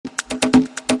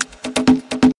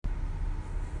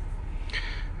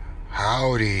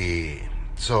Howdy.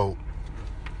 So,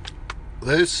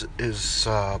 this is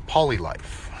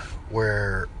Polylife,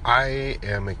 where I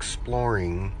am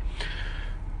exploring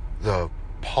the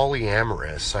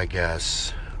polyamorous,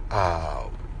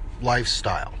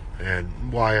 lifestyle.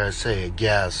 And why I say a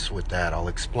guess with that, I'll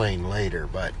explain later.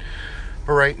 But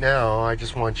for right now, I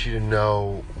just want you to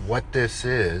know what this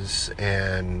is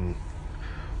and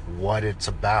what it's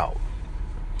about.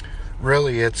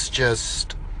 Really, it's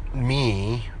just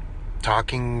me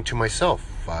talking to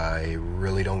myself. I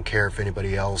really don't care if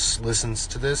anybody else listens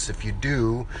to this. If you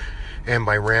do, and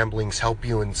my ramblings help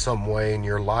you in some way in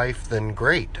your life, then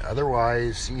great.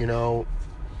 Otherwise,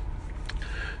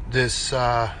 this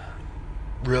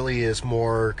really is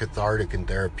more cathartic and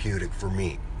therapeutic for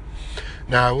me.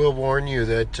 Now, I will warn you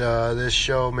that this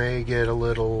show may get a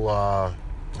little, I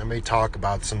may talk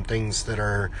about some things that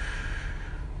are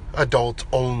adult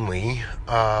only.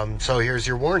 So here's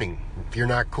your warning. If you're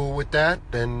not cool with that,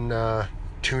 then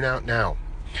tune out now.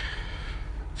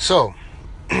 So,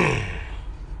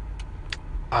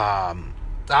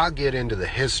 I'll get into the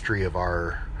history of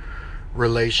our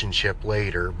relationship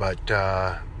later, but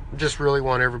just really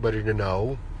want everybody to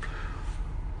know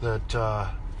that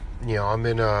I'm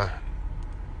in a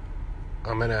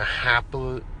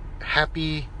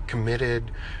happy,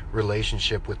 committed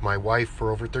relationship with my wife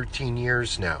for over 13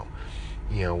 years now.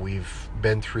 We've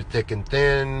been through thick and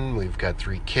thin. We've got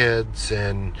 3 kids,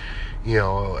 and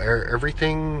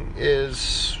everything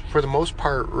is, for the most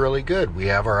part, really good. We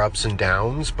have our ups and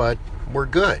downs, but we're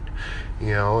good.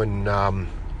 And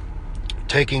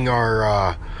taking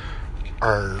our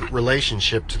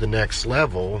relationship to the next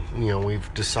level,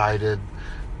 we've decided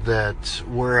that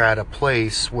we're at a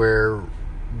place where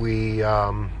we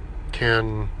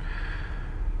can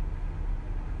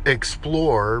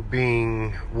explore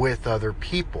being with other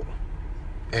people.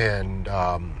 And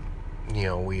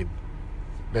we've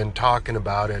been talking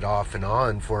about it off and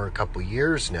on for a couple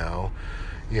years now,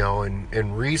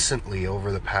 and recently,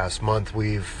 over the past month,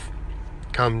 we've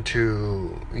come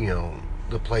to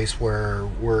the place where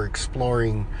we're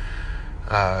exploring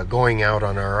going out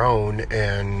on our own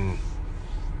and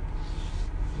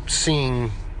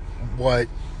seeing what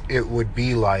it would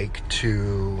be like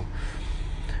to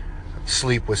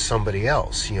sleep with somebody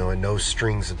else, and no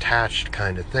strings attached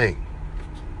kind of thing.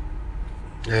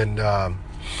 And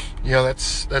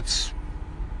that's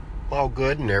all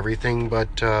good and everything, but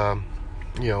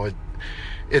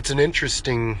it's an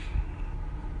interesting,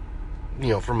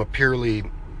 from a purely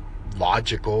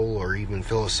logical or even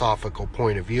philosophical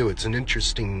point of view, it's an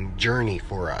interesting journey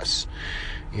for us.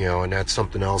 And that's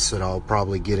something else that I'll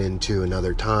probably get into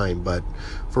another time. But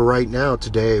for right now,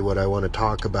 today, what I want to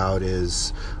talk about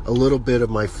is a little bit of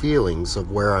my feelings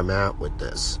of where I'm at with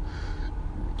this.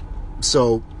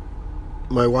 So,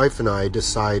 my wife and I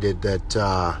decided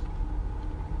that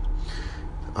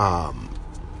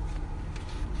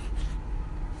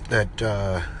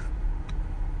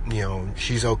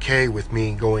she's okay with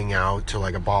me going out to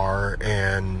like a bar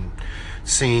and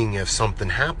seeing if something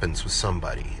happens with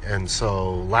somebody. And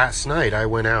so last night I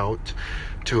went out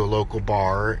to a local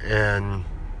bar and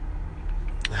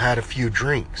had a few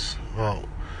drinks. Well,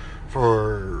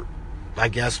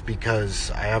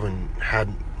 because I haven't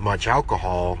had much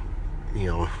alcohol,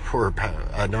 for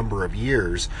a number of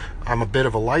years, I'm a bit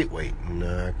of a lightweight. And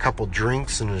a couple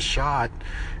drinks and a shot,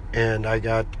 and I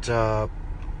got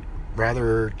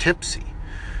rather tipsy.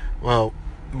 Well,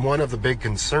 one of the big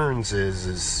concerns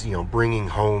is bringing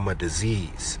home a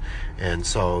disease. And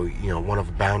so, one of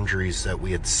the boundaries that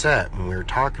we had set when we were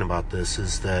talking about this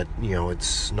is that,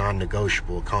 it's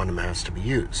non-negotiable. A condom has to be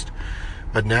used.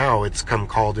 But now it's come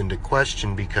called into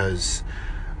question because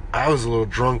I was a little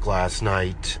drunk last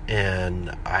night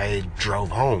and I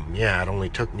drove home. Yeah, it only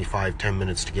took me 5-10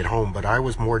 minutes to get home, but I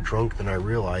was more drunk than I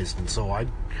realized. And so I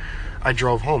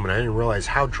drove home, and I didn't realize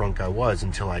how drunk I was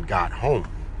until I got home.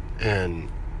 And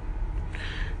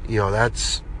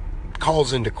that's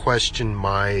calls into question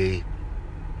my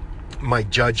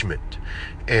judgment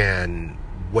and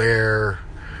where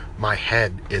my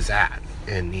head is at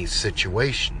in these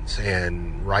situations.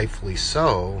 And rightfully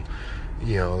so.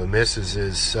 The missus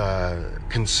is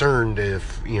concerned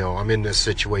if I'm in this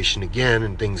situation again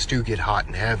and things do get hot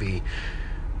and heavy,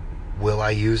 will I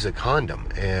use a condom?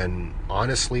 And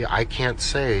honestly, I can't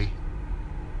say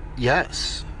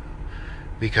yes,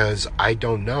 because I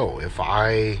don't know. If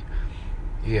I,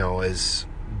 as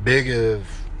big of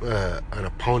an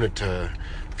opponent to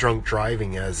drunk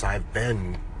driving as I've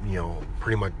been,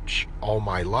 pretty much all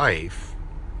my life,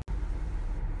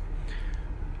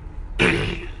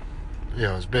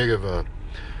 as big of a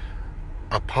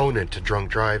opponent to drunk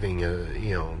driving,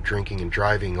 drinking and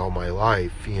driving all my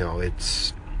life.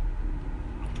 It's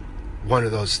one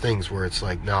of those things where it's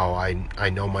like, no, I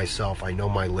know myself, I know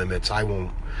my limits, I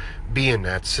won't be in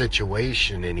that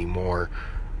situation anymore.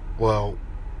 Well,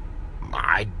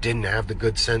 I didn't have the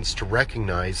good sense to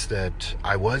recognize that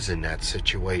I was in that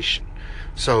situation.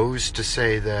 So who's to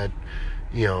say that,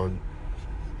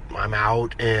 I'm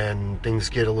out and things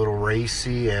get a little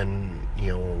racy and,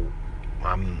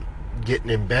 I'm getting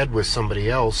in bed with somebody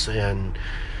else and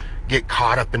get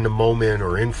caught up in the moment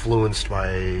or influenced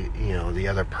by, the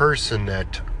other person,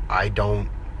 that I don't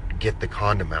get the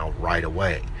condom out right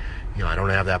away. I don't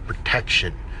have that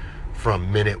protection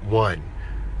from minute one.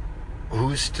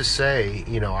 Who's to say,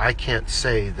 I can't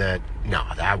say that, no,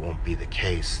 that won't be the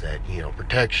case, that,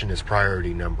 protection is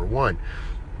priority number one.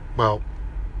 Well,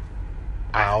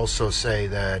 I also say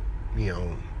that,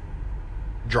 not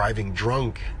driving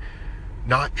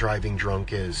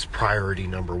drunk is priority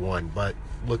number one, but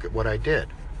look at what I did.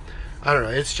 I don't know,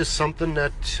 it's just something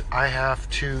that I have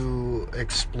to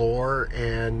explore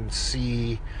and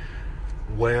see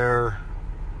where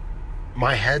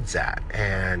my head's at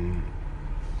and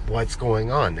what's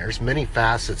going on. There's many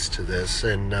facets to this,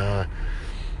 and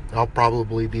I'll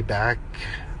probably be back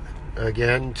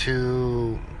again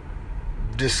to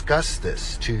discuss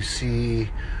this, to see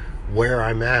where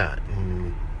I'm at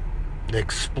and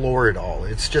explore it all.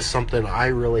 It's just something I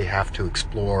really have to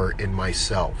explore in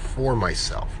myself, for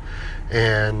myself.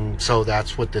 And so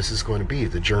that's what this is going to be,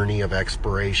 the journey of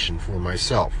exploration for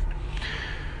myself.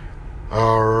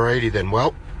 Alrighty then,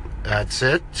 well, that's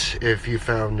it. If you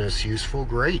found this useful,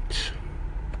 great.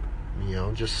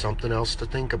 Just something else to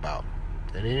think about.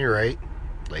 At any rate,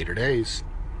 later days.